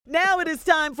it is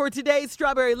time for today's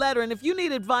Strawberry Letter. And if you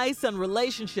need advice on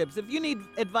relationships, if you need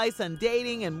advice on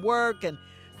dating and work and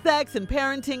sex and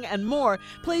parenting and more,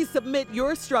 please submit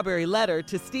your Strawberry Letter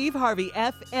to Steve Harvey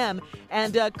FM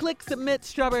and click Submit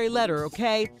Strawberry Letter,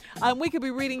 okay? We could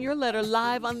be reading your letter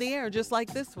live on the air just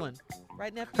like this one.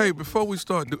 Right, nephew? Hey, before we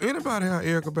start, do anybody have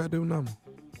Erykah Badu number?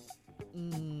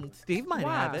 Steve might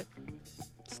have it.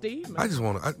 Steve? I just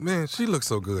want to, man, she looked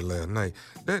so good last night.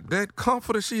 That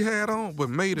comforter she had on, but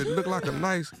made it look like a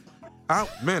nice,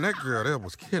 man, that girl there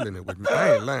was killing it with me.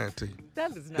 I ain't lying to you.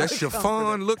 That is not That a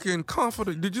chiffon looking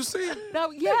comforter. Did you see it?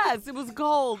 No, yes, it was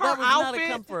gold. Her that was outfit?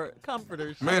 not a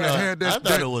comforter. Man, it had that. I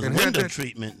thought it was window that,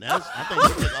 treatment. I think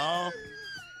it was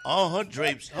all her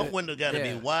drapes. Her window got to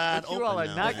be wide What open you all are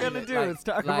now. not going to do is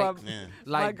talk like- about Yeah.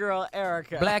 my Like girl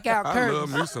Erykah. blackout I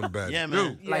curtains. love me some Badu. Yeah,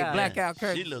 man. Yeah. Like blackout She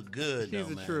curtains. look good, She's though,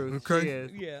 the man. truth. Okay. She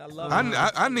is. Yeah, I love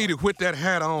I needed with that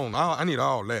hat on. I need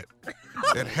all that.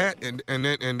 That hat and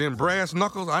then brass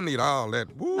knuckles. I need all that.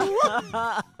 Woo. Buckle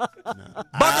up.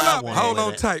 wanna Hold wear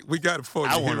on that. tight. We got it for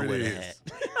you. I want Here to wear it the is. hat.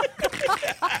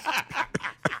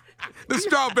 The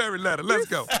Strawberry Letter. Let's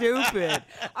go. Stupid.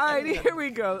 All right, here we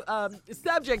go.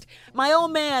 Subject, my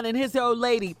old man and his old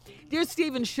lady. Dear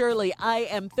Stephen Shirley, I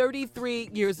am 33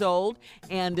 years old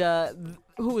and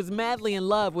who is madly in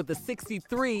love with a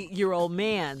 63-year-old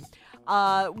man.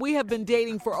 We have been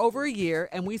dating for over a year,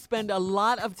 and we spend a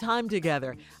lot of time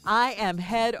together. I am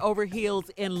head over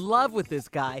heels in love with this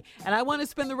guy, and I want to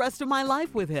spend the rest of my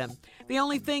life with him. The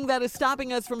only thing that is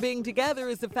stopping us from being together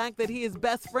is the fact that he is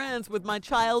best friends with my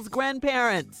child's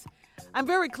grandparents. I'm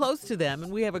very close to them,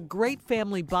 and we have a great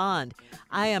family bond.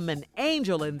 I am an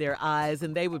angel in their eyes,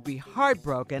 and they would be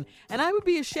heartbroken, and I would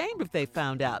be ashamed if they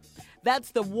found out.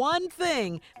 That's the one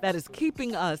thing that is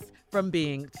keeping us from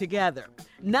being together.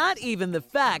 Not even the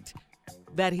fact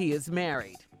that he is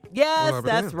married. Yes, Well,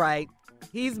 that's yeah. right.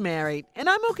 He's married, and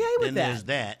I'm okay with Then that. there's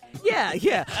that.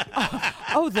 Yeah.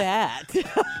 Oh, that.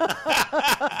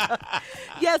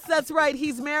 Yes, that's right.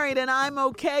 He's married, and I'm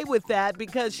okay with that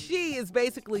because she is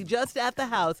basically just at the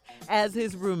house as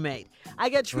his roommate. I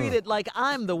get treated like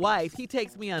I'm the wife. He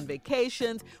takes me on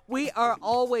vacations. We are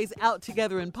always out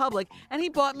together in public, and he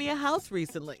bought me a house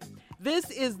recently.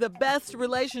 This is the best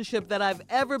relationship that I've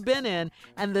ever been in,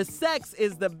 and the sex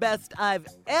is the best I've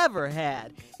ever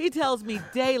had. He tells me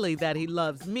daily that he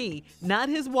loves me, not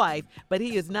his wife, but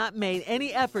he has not made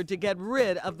any effort to get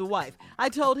rid of the wife. I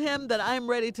told him that I'm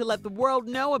ready to let the world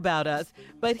know about us,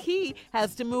 but he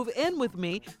has to move in with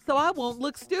me so I won't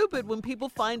look stupid when people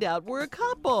find out we're a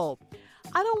couple.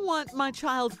 I don't want my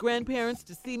child's grandparents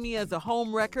to see me as a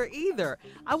home wrecker either.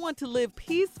 I want to live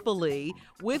peacefully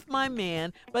with my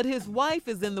man, but his wife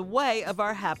is in the way of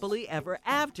our happily ever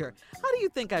after. How do you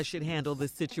think I should handle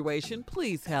this situation?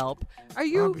 Please help.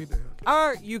 I'll be there.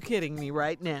 Are you kidding me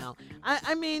right now?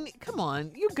 I mean, come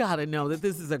on. You gotta know that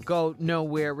this is a go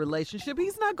nowhere relationship.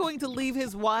 He's not going to leave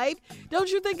his wife. Don't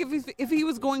you think if he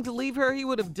was going to leave her, he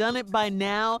would have done it by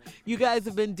now? You guys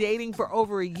have been dating for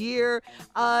over a year.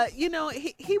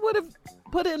 He would have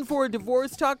put in for a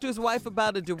divorce, talk to his wife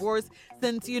about a divorce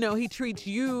since, he treats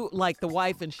you like the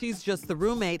wife and she's just the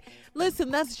roommate. Listen,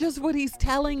 that's just what he's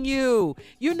telling you.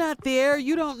 You're not there.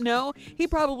 You don't know. He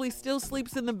probably still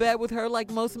sleeps in the bed with her like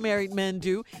most married men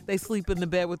do. They sleep in the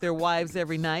bed with their wives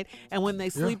every night. And when they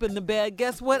sleep in the bed,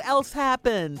 guess what else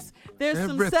happens? There's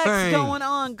some sex Everything. going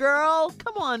on, girl.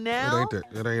 Come on now. It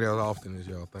ain't as often as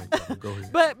y'all think. Go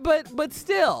ahead. But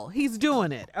still, he's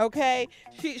doing it, okay?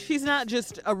 She's not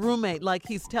just a roommate like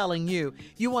he's telling you.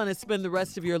 You want to spend the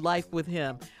rest of your life with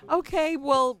him. Okay,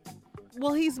 well,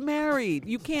 he's married.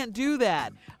 You can't do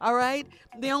that, all right?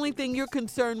 The only thing you're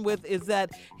concerned with is that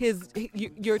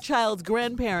your child's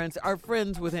grandparents are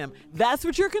friends with him. That's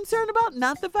what you're concerned about,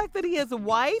 not the fact that he has a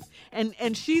wife and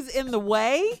she's in the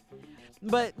way?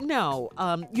 But no,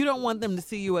 you don't want them to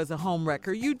see you as a home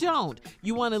wrecker. You don't.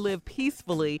 You want to live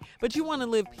peacefully, but you want to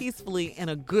live peacefully in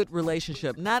a good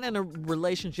relationship, not in a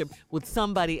relationship with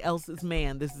somebody else's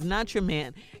man. This is not your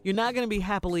man. You're not going to be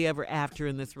happily ever after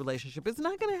in this relationship. It's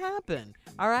not going to happen.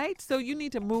 All right? So you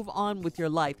need to move on with your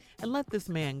life and let this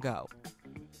man go.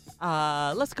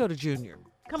 Let's go to Junior.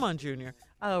 Come on, Junior.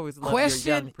 I always love your young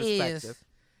Question perspective. is,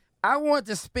 I want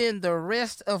to spend the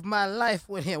rest of my life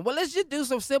with him. Well, let's just do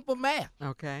some simple math.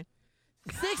 Okay.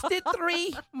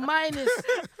 63 minus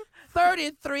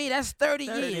 33, that's 30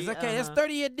 years. Okay, that's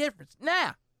 30-year difference.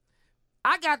 Now,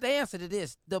 I got the answer to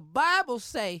this. The Bible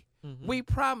say we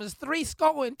promised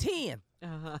 10.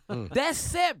 That's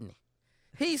 70.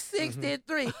 He's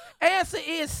 63. Answer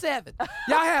is 7.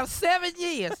 Y'all have 7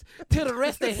 years to the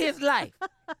rest of his life.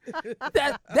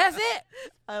 That's it.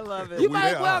 I love it. You We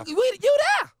might there. well, you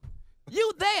there.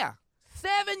 You there.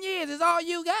 7 years is all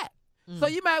you got. So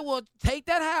you might well take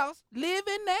that house, live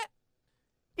in that,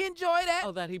 enjoy that.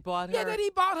 Oh, that he bought her? Yeah, that he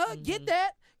bought her. Get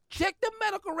that. Check the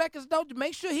medical records, though, to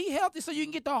make sure he healthy so you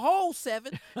can get the whole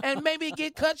 7 and maybe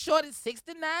get cut short at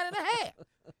 69 and a half.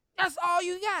 That's all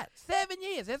you got. 7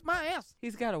 years. That's my answer.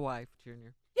 He's got a wife,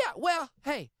 Junior. Yeah, well,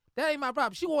 hey, that ain't my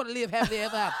problem. She want to live happily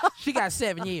ever after. She got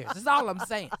 7 years. That's all I'm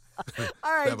saying.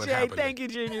 All right, Never Jay. happened. Thank you,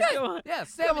 Junior. Come on. Yeah,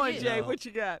 7 Come on, years. Jay. What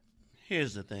you got?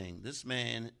 Here's the thing. This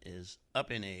man is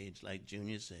up in age, like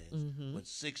Junior says, with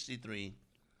 63.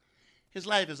 His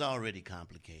life is already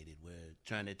complicated. We're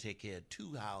trying to take care of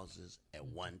 2 houses at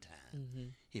one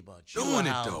time. He bought you Doing a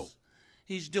it, house. though.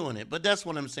 He's doing it. But that's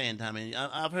what I'm saying, Tommy.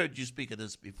 I've heard you speak of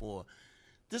this before.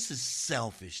 This is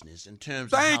selfishness in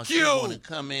terms of how Thank she's you. going to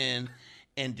come in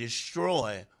and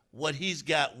destroy what he's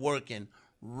got working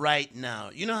right now.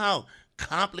 You know how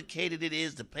complicated it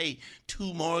is to pay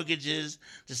 2 mortgages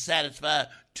to satisfy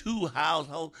 2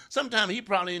 households. Sometimes he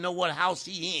probably didn't know what house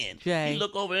he in. Jay. He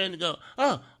look over there and go,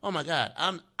 oh my God,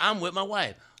 I'm with my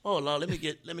wife. Oh Lord, let me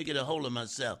get a hold of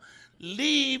myself.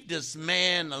 Leave this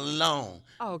man alone.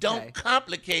 Okay. Don't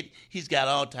complicate. He's got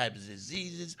all types of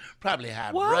diseases, probably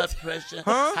high What? blood pressure,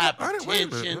 Huh? I didn't- wait a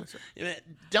hypertension. minute.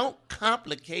 Don't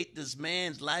complicate this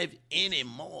man's life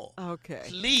anymore. Okay.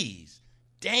 Please.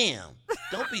 Damn.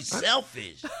 Don't be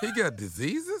selfish. He got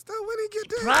diseases though when he get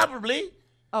there? Probably.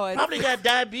 Oh, it's Probably got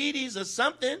diabetes or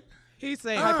something. He's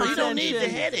saying You don't need the hypertension.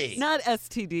 headache. Not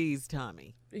STDs,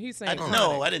 Tommy. He's saying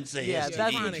No, I didn't say Yeah, STD.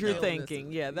 that's what Chronic you're illness.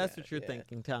 thinking. Yeah, that's what you're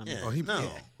thinking, Tommy. Yeah. Oh, he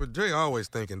No. But Jay always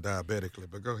thinking diabetically,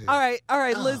 but go ahead. All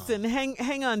right. Listen,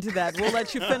 hang on to that. We'll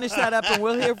let you finish that up, and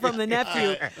we'll hear from the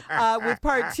nephew with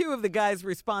part 2 of the guy's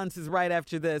responses right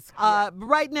after this.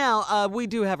 Right now, we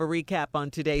do have a recap on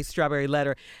today's Strawberry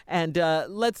Letter, and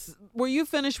were you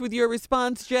finished with your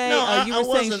response, Jay? No, You I were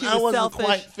saying wasn't. she I was wasn't selfish.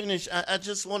 quite finished. I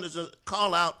just wanted to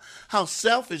call out how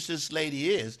selfish this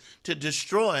lady is to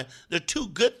destroy the 2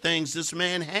 good things this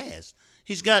man has.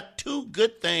 He's got 2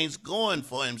 good things going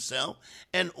for himself,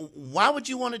 and why would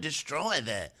you want to destroy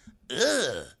that?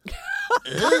 Ugh.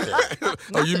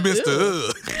 Oh, you missed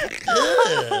the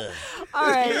Ugh. All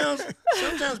right. You know,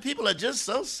 sometimes people are just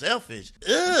so selfish.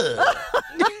 Ugh.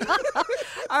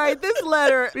 All right, this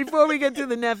letter, before we get to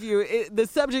the nephew, the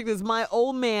subject is my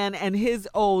old man and his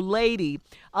old lady.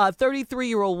 A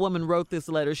 33-year-old woman wrote this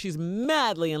letter. She's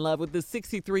madly in love with this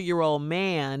 63-year-old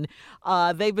man.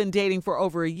 They've been dating for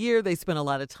over a year. They spend a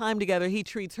lot of time together. He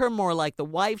treats her more like the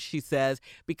wife, she says,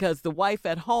 because the wife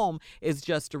at home is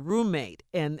just a roommate,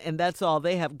 and that's all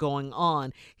they have going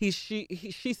on.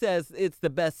 She says it's the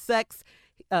best sex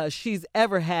she's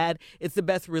ever had. It's the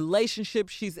best relationship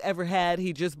she's ever had.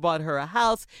 He just bought her a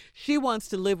house. She wants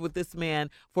to live with this man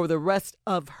for the rest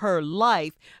of her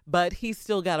life, but he's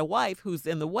still got a wife who's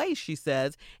in the way, she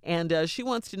says, and she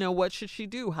wants to know, what should she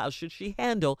do? How should she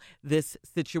handle this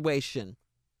situation?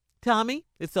 Tommy,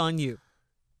 it's on you.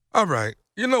 All right.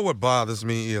 You know what bothers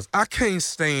me is I can't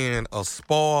stand a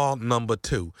spoiled number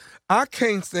 2. I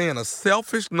can't stand a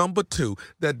selfish number 2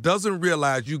 that doesn't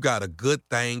realize you got a good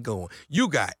thing going. You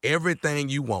got everything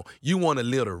you want. You want to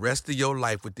live the rest of your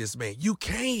life with this man. You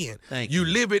can. Thank you you.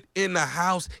 live it in the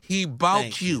house he bought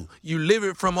Thank you. You live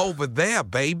it from over there,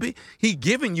 baby. He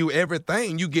giving you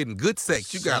everything. You getting good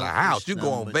sex. You got a house. You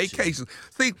go on Selfish number vacation.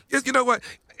 See, you know what?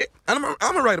 I'm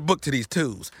going to write a book to these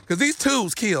 2s because these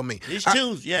 2s kill me. These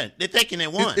 2s, yeah, they're thinking they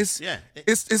won. It's yeah.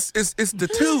 it's the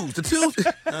 2s. The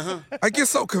 2s. I get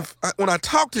so when I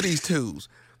talk to these 2s,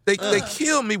 they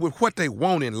kill me with what they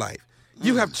want in life.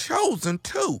 You have chosen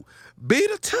 2. Be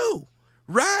the 2.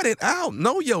 Ride it out.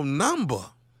 Know your number.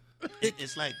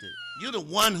 It's like you're the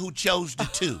one who chose the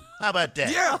 2. How about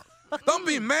that? Yeah. Don't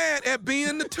be mad at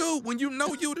being the 2 when you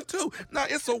know you the 2. Now,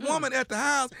 it's a woman at the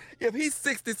house. If he's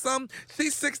 60-something,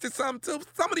 she's 60-something too.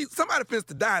 Somebody finna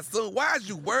to die soon. Why is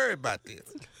you worried about this?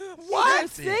 What?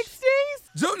 60s?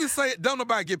 Junior say don't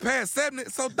nobody get past 70,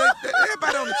 so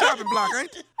everybody on the chopping block,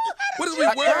 ain't they? What is we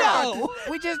worried about? No.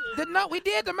 We just we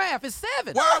did the math. It's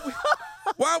 7.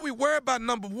 Why are we worried about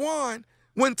number 1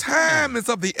 when time is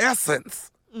of the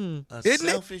essence? A Isn't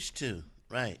it? selfish 2,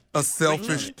 right? A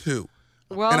selfish 2.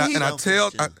 Well, And he- I tell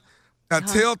Selfish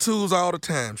tell 2s all the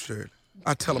time, Shirley.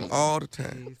 I tell them all the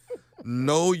time.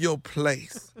 Know your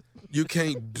place. You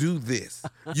can't do this.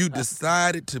 You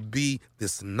decided to be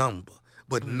this number.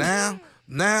 But now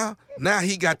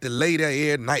he got to lay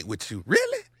there every night with you.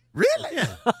 Really? Really?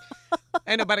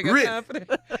 Ain't nobody got Really? time for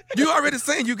that. You already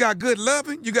saying you got good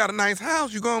loving, you got a nice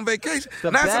house, you go on vacation.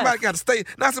 The Now best. somebody got to stay,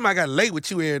 now somebody got to lay with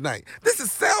you every night. This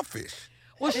is selfish.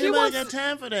 Well, she Anybody wants got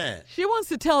time for that? she wants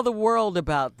to tell the world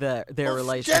about their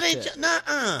relationship.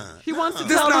 She wants to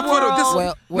This tell not the what-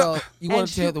 world. this- Well, you And want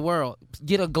to she- tell the world,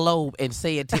 get a globe and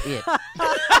say it to it.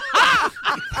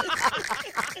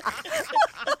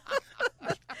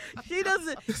 She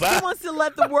doesn't. She wants to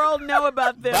let the world know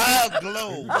about them. Buy a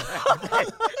globe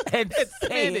And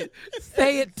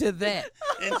say it to that.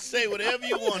 and say whatever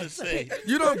you want to say.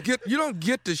 You don't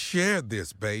get to share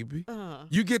this, baby.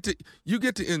 You get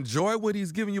to enjoy what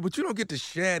he's giving you, but you don't get to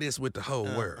share this with the whole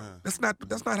world. That's not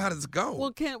how this goes.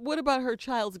 Well, what about her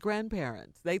child's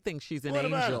grandparents? They think she's an What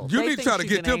about angel. you They need to think try to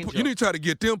she's get an them. angel. You need to try to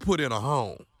get them put in a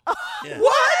home. Yeah.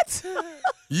 What?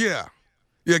 Yeah.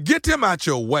 Yeah, get them out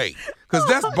your way. Because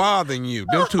that's bothering you.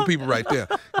 Them two people right there.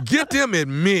 Get them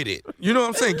admitted. You know what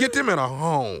I'm saying? Get them in a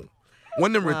home.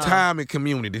 One of them retirement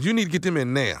communities. You need to get them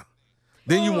in there.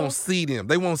 Then you won't see them.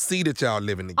 They won't see that y'all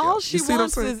living together. All she you see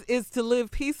wants what I'm saying? is to live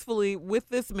peacefully with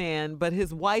this man, but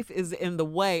his wife is in the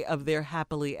way of their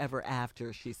happily ever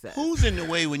after, she said. Who's in the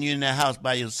way when you're in that house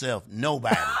by yourself?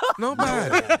 Nobody.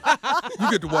 Nobody. You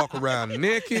get to walk around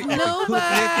naked. You can cook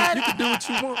naked. You can do what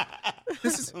you want.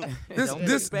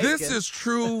 This is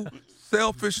true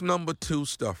selfish number 2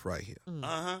 stuff right here.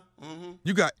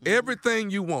 You got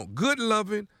everything you want. Good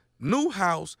loving, new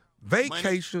house,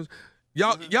 vacations.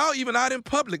 Y'all even out in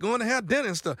public going to have dinner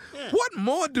and stuff. Yeah. What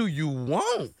more do you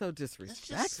want? So That's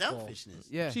disrespectful. just selfishness.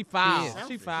 Yeah. She foul. Yeah.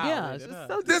 She foul. Yeah, with it's it, just huh?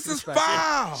 so This is disrespectful.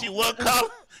 foul. She what color?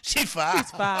 She five.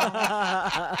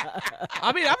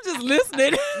 I mean, I'm just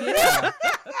listening. And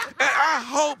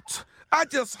I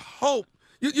just hope,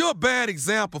 you're a bad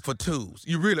example for twos.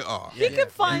 You really are. She can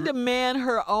find a man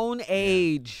her own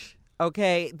age,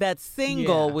 okay, that's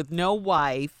single Yeah. with no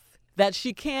wife, that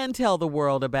she can tell the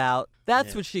world about.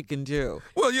 That's what she can do.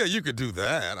 Well, yeah, you could do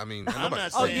that. I mean, I'm nobody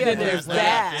not said saying yeah, that. there's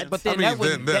that. But then I mean, that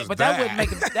wouldn't. then there's But that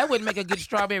that. wouldn't make a good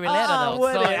strawberry letter though.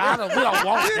 would So it? we don't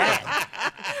want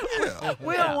that.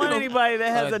 We don't want anybody that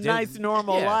has a just- nice,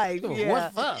 normal yeah. life. Yeah.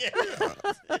 What's up?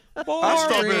 Our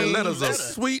strawberry Boring. letters are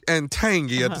sweet and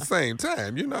tangy at the same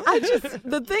time, you know?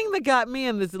 The thing that got me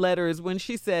in this letter is when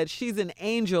she said she's an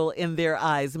angel in their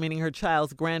eyes, meaning her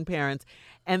child's grandparents,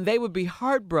 and they would be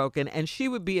heartbroken and she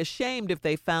would be ashamed if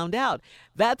they found out.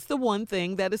 That's the one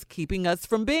thing that is keeping us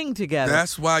from being together.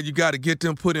 That's why you got to get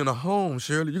them put in a home,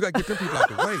 Shirley. You got to get them people out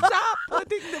the way. Stop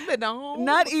putting them in the home.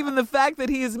 Not even the fact that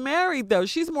he is married, though.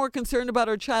 She's more concerned about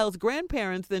her child's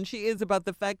grandparents than she is about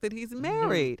the fact that he's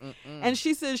married. And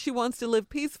she says she wants to live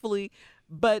peacefully,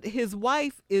 but his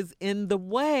wife is in the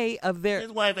way of their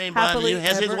His wife ain't bothering happily you.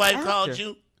 Has his ever wife after. called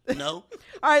you? No.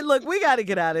 All right, look, we got to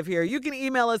get out of here. You can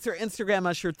email us or Instagram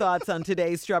us your thoughts on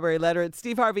today's Strawberry Letter at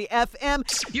Steve Harvey FM.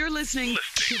 You're listening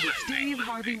to the Steve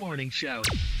Harvey Morning Show.